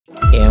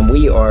and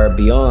we are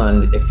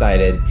beyond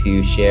excited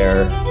to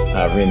share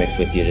Remix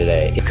with you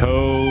today.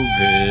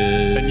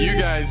 COVID. And you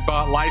guys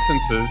bought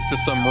licenses to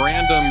some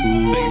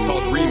random thing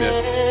called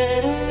Remix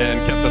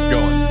and kept us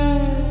going.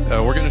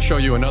 We're going to show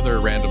you another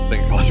random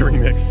thing called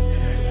Remix.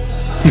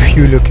 If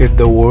you look at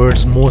the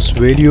world's most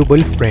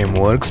valuable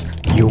frameworks,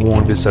 you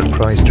won't be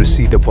surprised to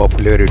see the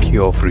popularity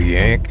of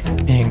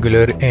React,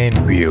 Angular and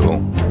Vue.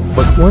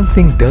 But one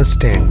thing does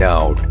stand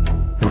out: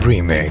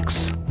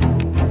 Remix.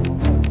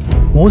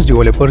 Most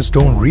developers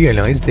don't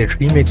realize that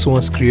Remix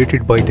was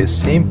created by the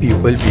same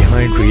people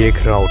behind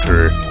React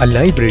Router, a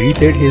library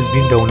that has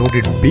been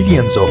downloaded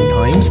billions of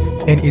times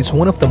and is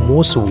one of the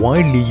most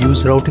widely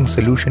used routing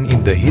solutions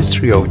in the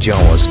history of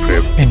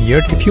JavaScript. And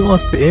yet, if you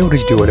ask the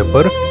average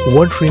developer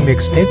what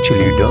Remix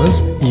actually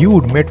does, you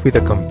would meet with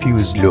a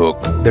confused look.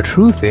 The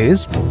truth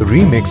is,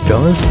 Remix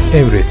does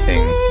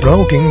everything: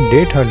 routing,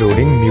 data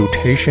loading,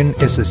 mutation,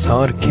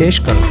 SSR, cache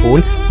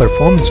control,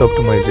 performance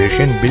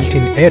optimization,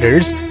 built-in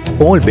errors,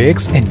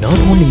 fallbacks, and not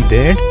only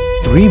that,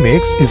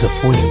 Remix is a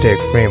full-stack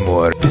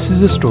framework. This is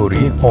the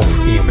story of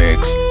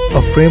Remix,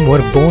 a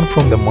framework born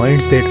from the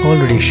minds that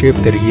already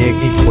shaped the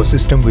React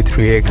ecosystem with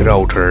React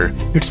Router.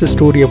 It's a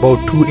story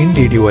about two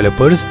indie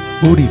developers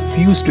who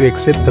refuse to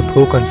accept the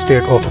broken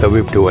state of the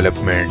web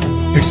development.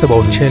 It's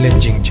about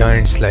challenging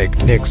giants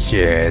like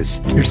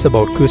Next.js. It's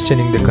about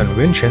questioning the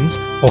conventions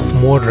of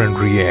modern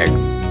React.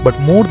 But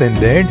more than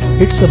that,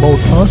 it's about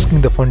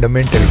asking the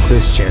fundamental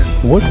question: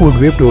 what would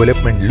web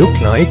development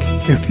look like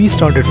if we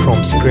started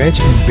from scratch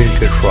and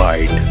built it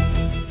right?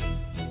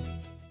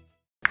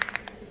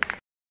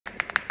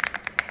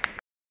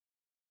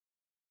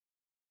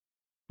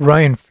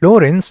 Ryan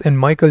Florence and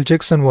Michael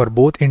Jackson were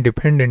both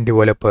independent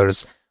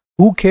developers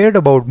who cared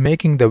about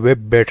making the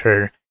web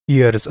better.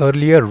 Years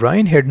earlier,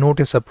 Ryan had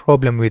noticed a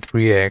problem with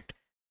React.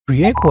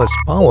 React was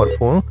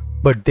powerful,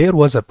 but there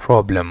was a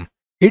problem.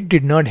 It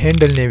did not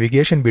handle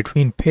navigation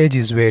between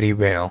pages very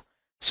well.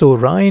 So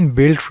Ryan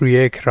built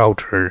React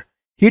Router.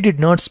 He did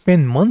not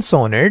spend months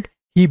on it.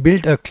 He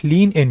built a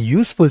clean and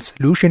useful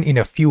solution in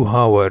a few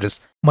hours.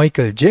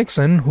 Michael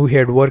Jackson, who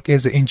had worked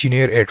as an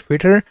engineer at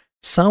Twitter,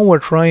 saw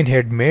what Ryan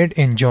had made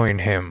and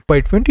joined him. By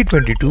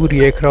 2022,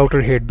 React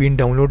Router had been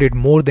downloaded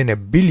more than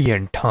 1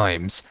 billion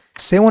times.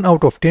 7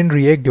 out of 10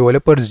 React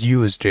developers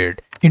used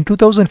it. In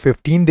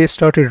 2015, they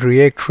started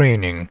React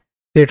training.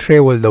 They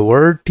traveled the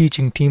world,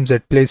 teaching teams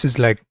at places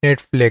like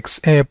Netflix,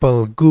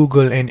 Apple,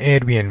 Google, and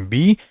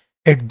Airbnb.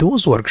 At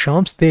those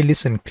workshops, they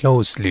listened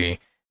closely.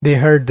 They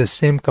heard the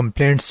same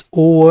complaints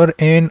over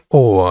and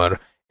over.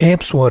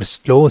 Apps were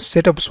slow,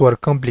 setups were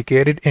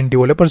complicated, and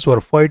developers were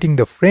fighting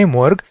the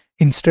framework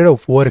instead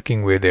of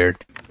working with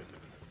it.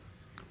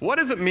 What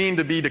does it mean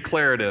to be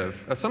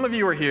declarative? Some of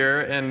you are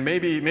here, and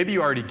maybe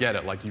you already get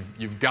it. Like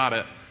you've got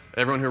it.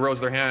 Everyone who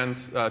rose their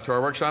hands to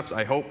our workshops,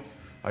 I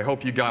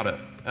hope you got it.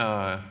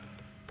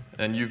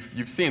 And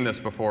you've seen this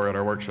before at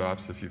our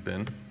workshops if you've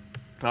been.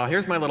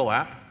 Here's my little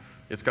app.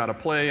 It's got a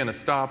play and a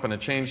stop and a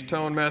change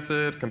tone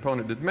method,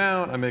 component did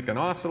mount, I make an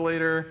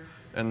oscillator,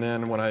 and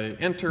then when I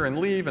enter and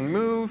leave and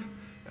move,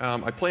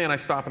 I play and I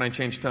stop and I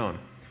change tone.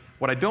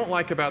 What I don't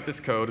like about this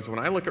code is when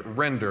I look at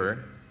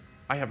render,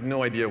 I have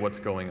no idea what's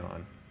going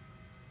on.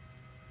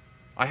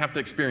 I have to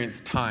experience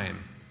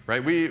time,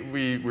 right? We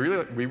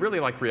really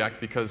like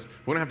React because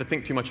we don't have to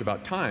think too much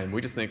about time.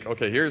 We just think,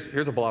 okay,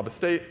 here's a blob of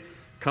state,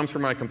 comes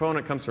from my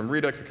component, comes from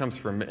Redux, it comes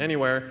from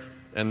anywhere,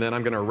 and then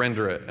I'm going to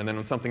render it. And then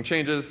when something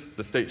changes,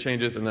 the state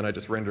changes, and then I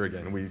just render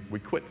again. We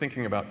quit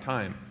thinking about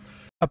time.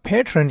 A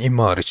pattern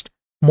emerged.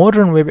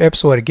 Modern web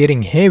apps were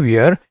getting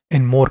heavier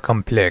and more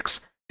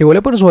complex.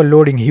 Developers were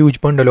loading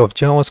huge bundle of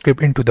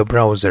JavaScript into the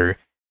browser.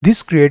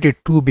 This created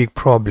two big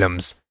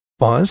problems.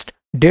 First,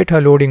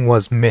 data loading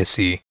was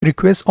messy.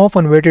 Requests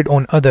often waited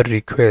on other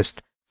requests,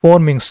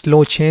 forming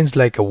slow chains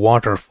like a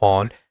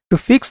waterfall. To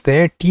fix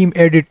that, team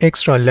added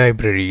extra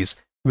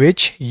libraries,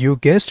 which, you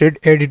guessed it,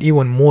 added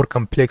even more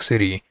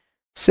complexity.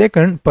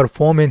 Second,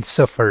 performance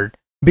suffered.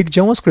 Big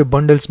JavaScript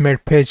bundles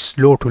made pages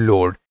slow to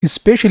load,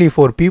 especially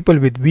for people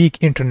with weak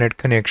internet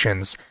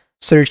connections.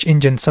 Search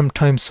engines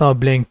sometimes saw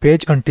blank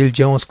page until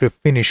JavaScript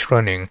finished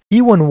running.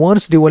 Even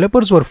worse,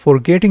 developers were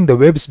forgetting the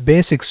web's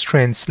basic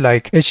strengths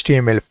like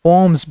HTML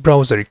forms,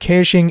 browser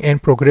caching,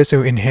 and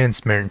progressive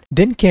enhancement.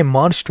 Then came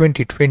March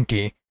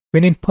 2020.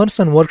 When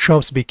in-person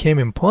workshops became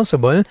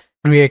impossible,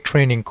 React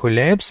training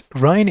collapsed,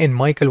 Ryan and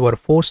Michael were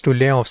forced to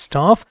lay off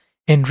staff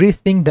and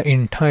rethink the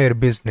entire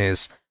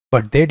business.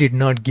 But they did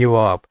not give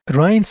up.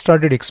 Ryan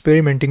started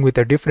experimenting with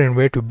a different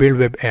way to build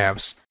web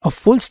apps, a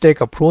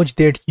full-stack approach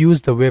that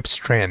used the web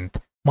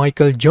strength.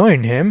 Michael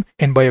joined him,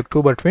 and by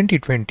October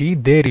 2020,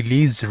 they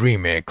released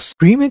Remix.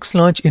 Remix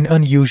launched in an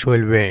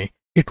unusual way.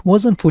 It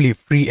wasn't fully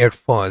free at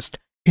first.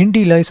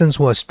 Indie license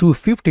was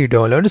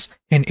 $250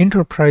 and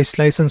enterprise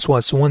license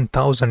was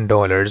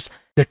 $1,000.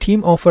 The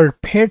team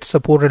offered paid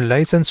supported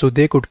license so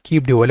they could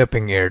keep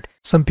developing it.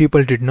 Some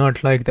people did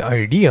not like the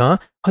idea,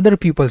 other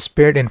people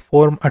spared and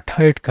formed a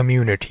tight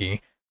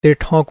community. They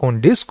talk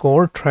on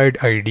Discord, tried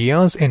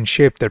ideas, and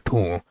shaped the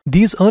tool.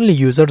 These early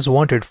users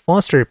wanted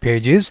faster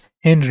pages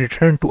and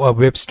returned to our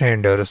web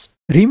standards.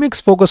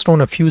 Remix focused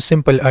on a few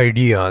simple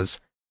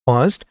ideas.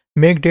 First,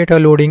 make data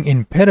loading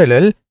in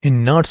parallel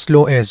and not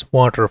slow as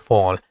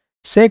waterfall.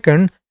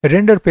 Second,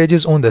 render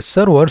pages on the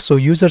server so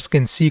users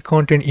can see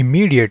content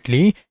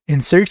immediately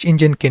and search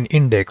engine can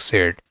index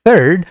it.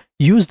 Third,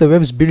 use the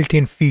web's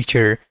built-in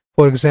feature,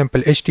 for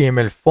example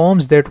HTML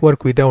forms that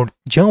work without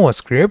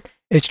JavaScript,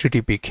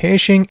 HTTP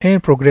caching,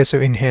 and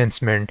progressive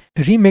enhancement.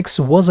 Remix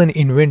wasn't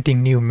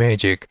inventing new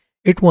magic.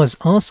 It was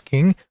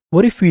asking,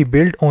 what if we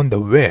build on the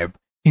web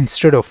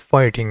instead of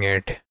fighting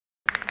it?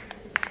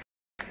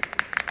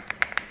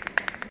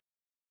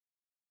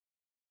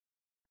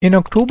 In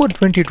October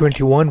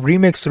 2021,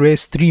 Remix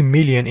raised $3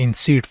 million in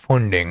seed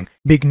funding.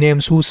 Big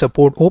names who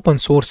support open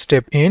source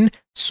stepped in.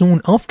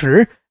 Soon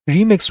after,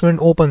 Remix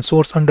went open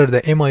source under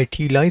the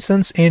MIT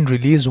license and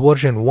released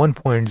version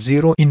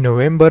 1.0 in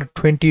November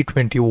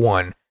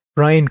 2021.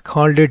 Ryan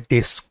called it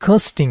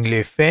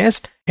disgustingly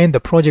fast and the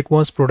project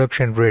was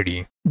production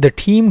ready. The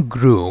team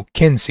grew.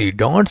 Kenzie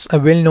Dodds, a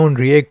well-known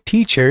React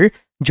teacher,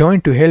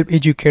 joined to help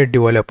educate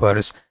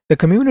developers. The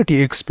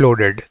community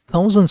exploded.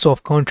 Thousands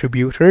of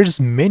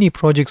contributors, many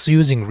projects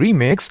using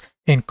Remix,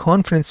 and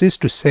conferences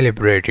to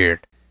celebrate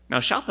it. Now,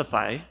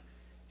 Shopify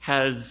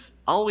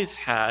has always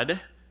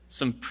had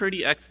some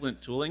pretty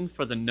excellent tooling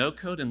for the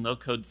no-code and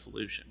low-code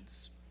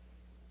solutions.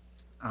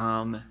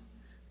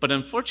 But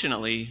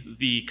unfortunately,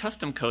 the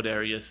custom code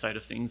area side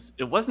of things,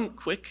 it wasn't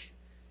quick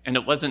and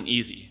it wasn't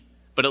easy,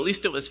 but at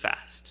least it was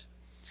fast.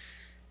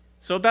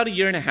 So about a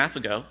year and a half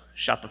ago,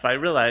 Shopify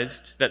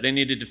realized that they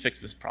needed to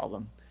fix this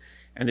problem.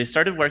 And they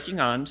started working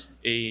on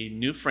a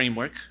new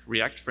framework,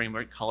 React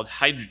framework, called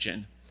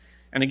Hydrogen.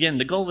 And again,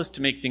 the goal was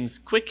to make things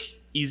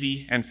quick,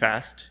 easy, and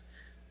fast,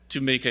 to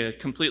make a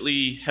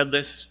completely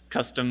headless,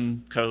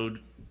 custom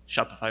code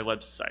Shopify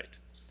website.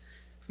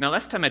 Now,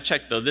 last time I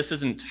checked, though, this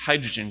isn't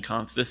Hydrogen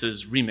Conf, this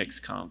is Remix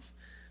Conf.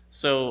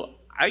 So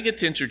I get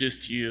to introduce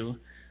to you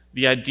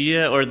the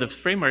idea or the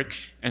framework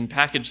and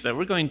package that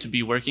we're going to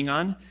be working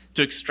on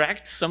to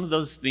extract some of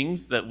those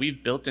things that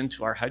we've built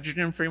into our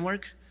Hydrogen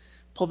framework,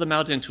 pull them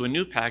out into a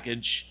new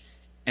package,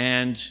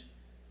 and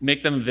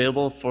make them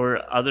available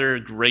for other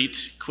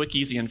great, quick,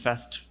 easy, and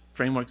fast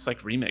frameworks like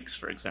Remix,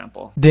 for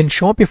example. Then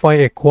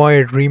Shopify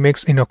acquired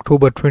Remix in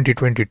October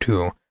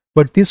 2022.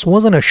 But this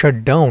wasn't a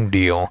shutdown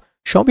deal.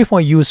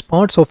 Shopify used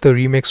parts of the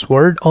Remix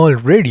world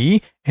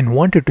already and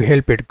wanted to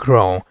help it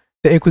grow.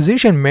 The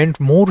acquisition meant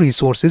more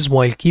resources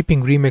while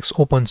keeping Remix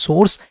open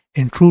source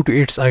and true to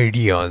its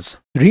ideas.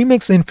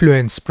 Remix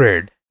influence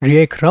spread.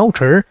 React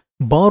Router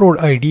borrowed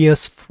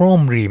ideas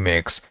from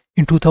Remix.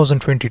 In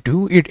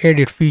 2022, it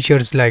added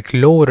features like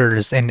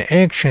loaders and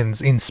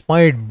actions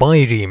inspired by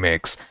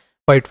Remix.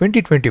 By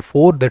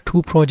 2024, the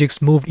two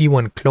projects moved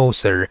even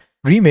closer.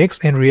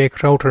 Remix and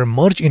React Router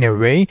merged in a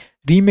way.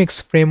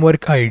 Remix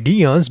framework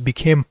ideas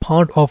became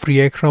part of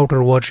React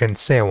Router version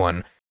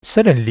 7.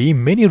 Suddenly,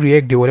 many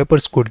React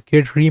developers could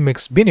get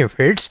Remix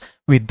benefits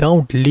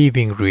without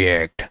leaving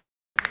React.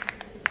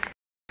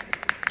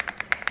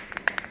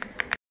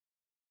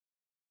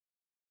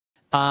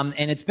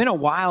 And it's been a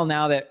while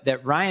now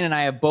that Ryan and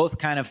I have both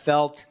kind of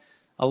felt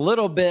a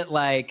little bit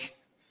like,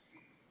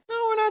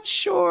 oh, we're not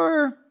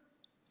sure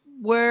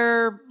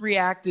where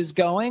React is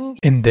going.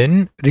 And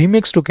then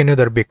Remix took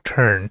another big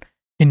turn.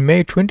 In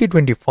May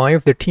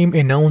 2025, the team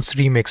announced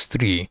Remix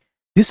 3.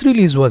 This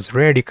release was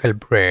radical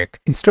break.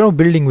 Instead of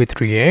building with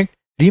React,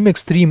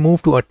 Remix 3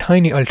 moved to a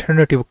tiny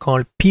alternative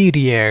called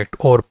P-React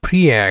or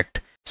Preact,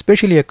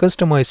 especially a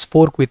customized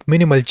fork with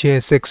minimal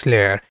JSX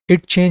layer.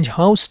 It changed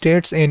how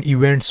states and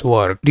events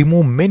work,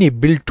 removed many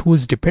build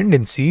tools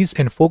dependencies,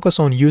 and focused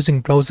on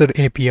using browser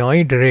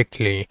API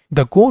directly.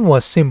 The goal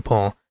was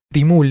simple: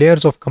 remove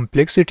layers of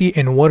complexity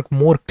and work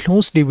more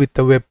closely with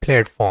the web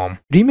platform.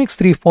 Remix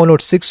 3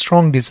 followed 6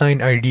 strong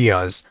design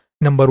ideas.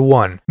 Number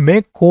 1.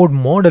 Make code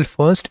model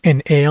first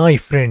and AI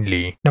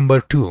friendly.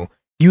 Number 2.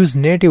 Use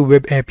native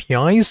web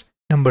APIs.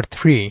 Number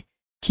 3.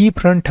 Keep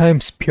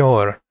runtimes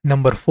pure.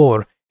 Number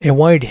 4.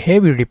 Avoid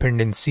heavy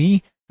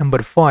dependency.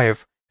 Number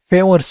 5.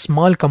 Favor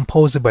small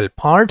composable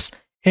parts.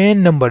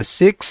 And number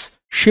 6.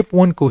 Ship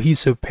one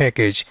cohesive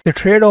package. The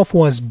trade-off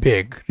was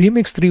big.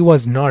 Remix 3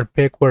 was not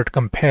backward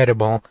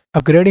compatible.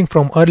 Upgrading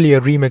from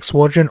earlier Remix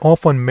version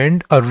often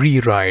meant a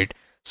rewrite.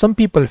 Some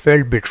people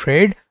felt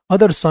betrayed,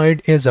 others saw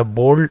it as a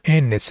bold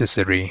and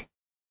necessary.